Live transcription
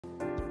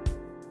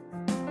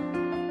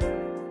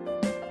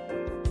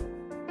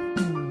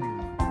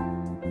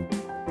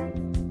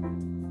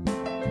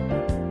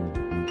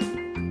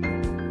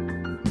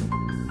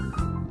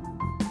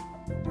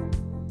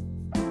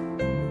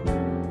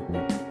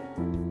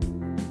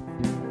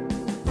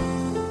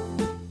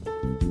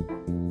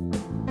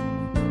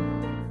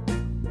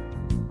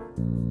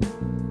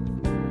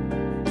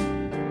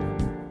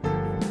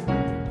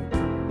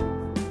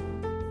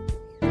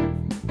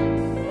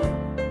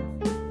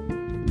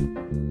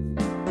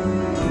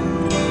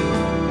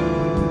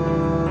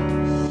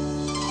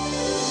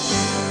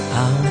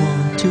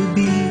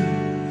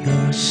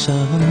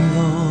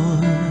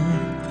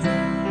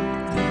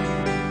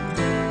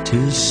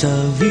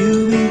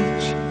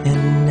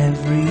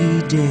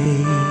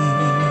day.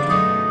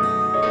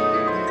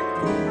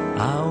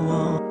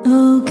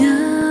 Oh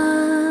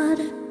God,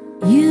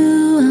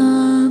 you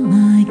are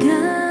my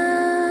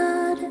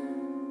God.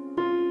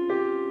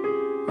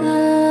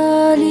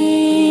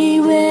 Early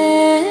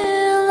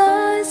will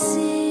I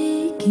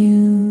seek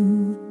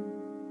you.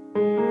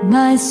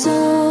 My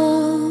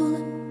soul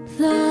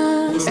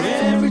thirsts.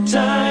 Every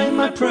time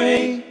I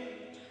pray,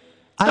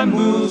 I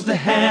move the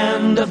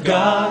hand of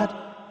God.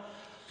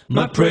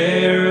 My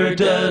prayer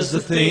does the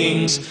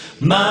things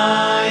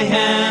my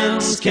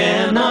hands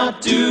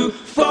cannot do.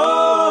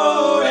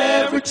 For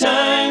every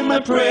time I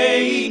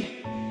pray,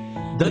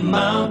 the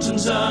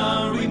mountains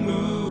are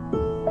removed.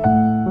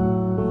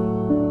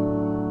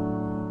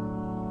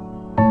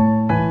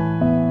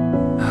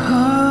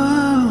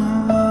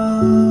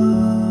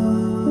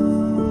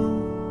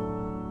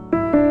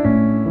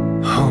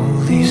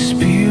 Holy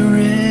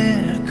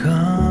Spirit,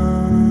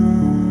 come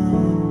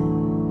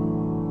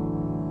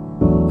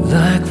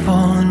like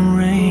falling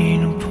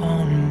rain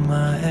upon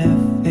my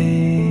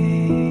face.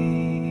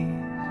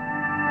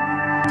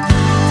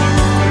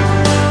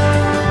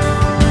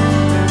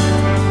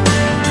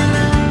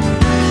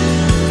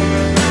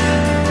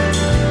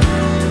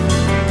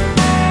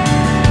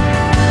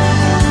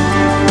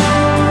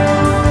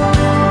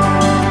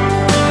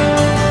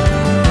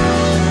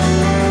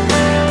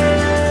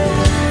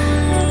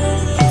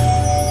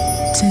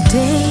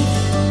 Today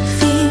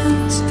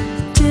feels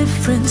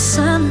different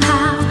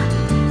somehow,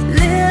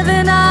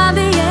 living on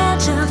the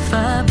edge of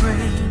a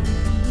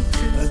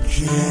breakthrough.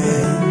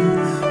 Again,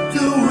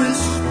 the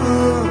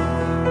whisper,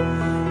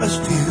 a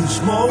still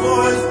small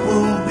voice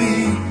will be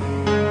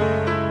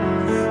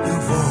the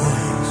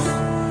voice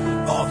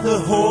of the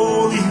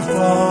Holy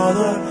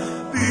Father.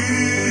 Be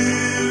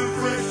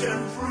fresh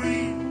and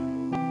free.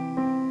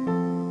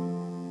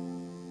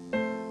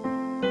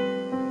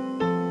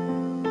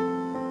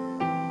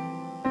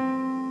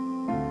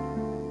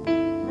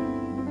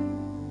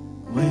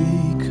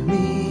 Wake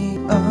me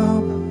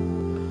up,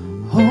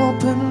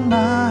 open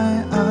my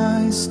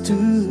eyes to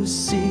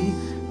see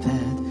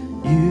that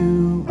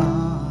you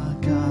are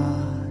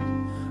God.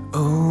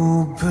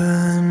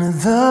 Open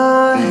the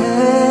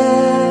heavens,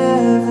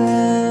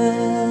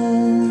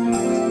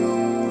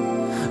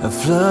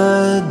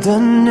 flood the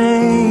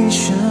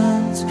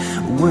nations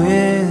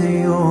with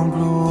your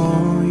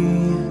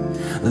glory.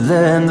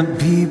 Let the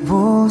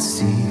people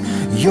see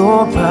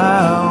your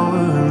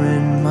power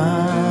and might.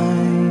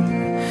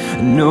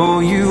 Know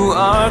you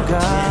are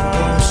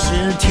God.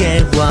 是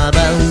天花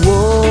板，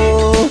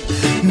我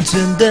真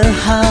的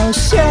好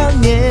想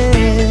念，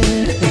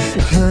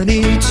和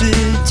你指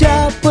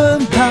甲奔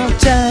跑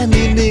在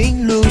泥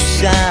泞路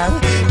上，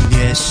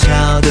年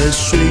少的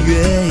岁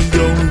月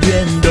永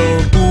远都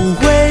不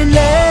会累。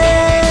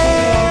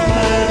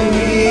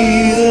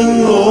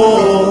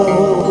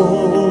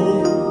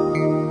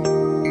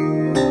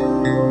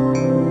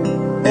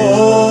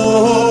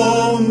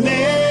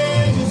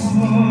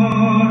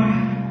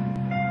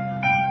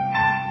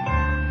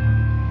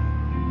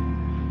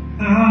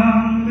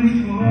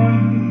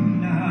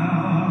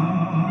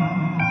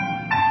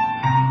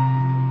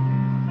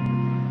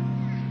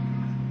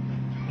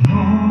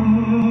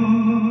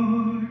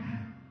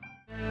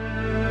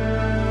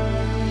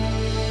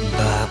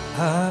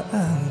Bapa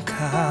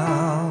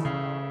Engkau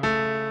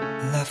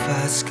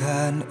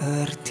lafazkan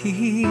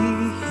erti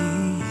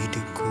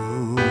hidupku,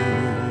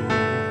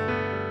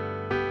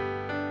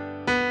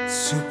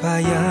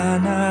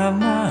 supaya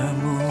namamu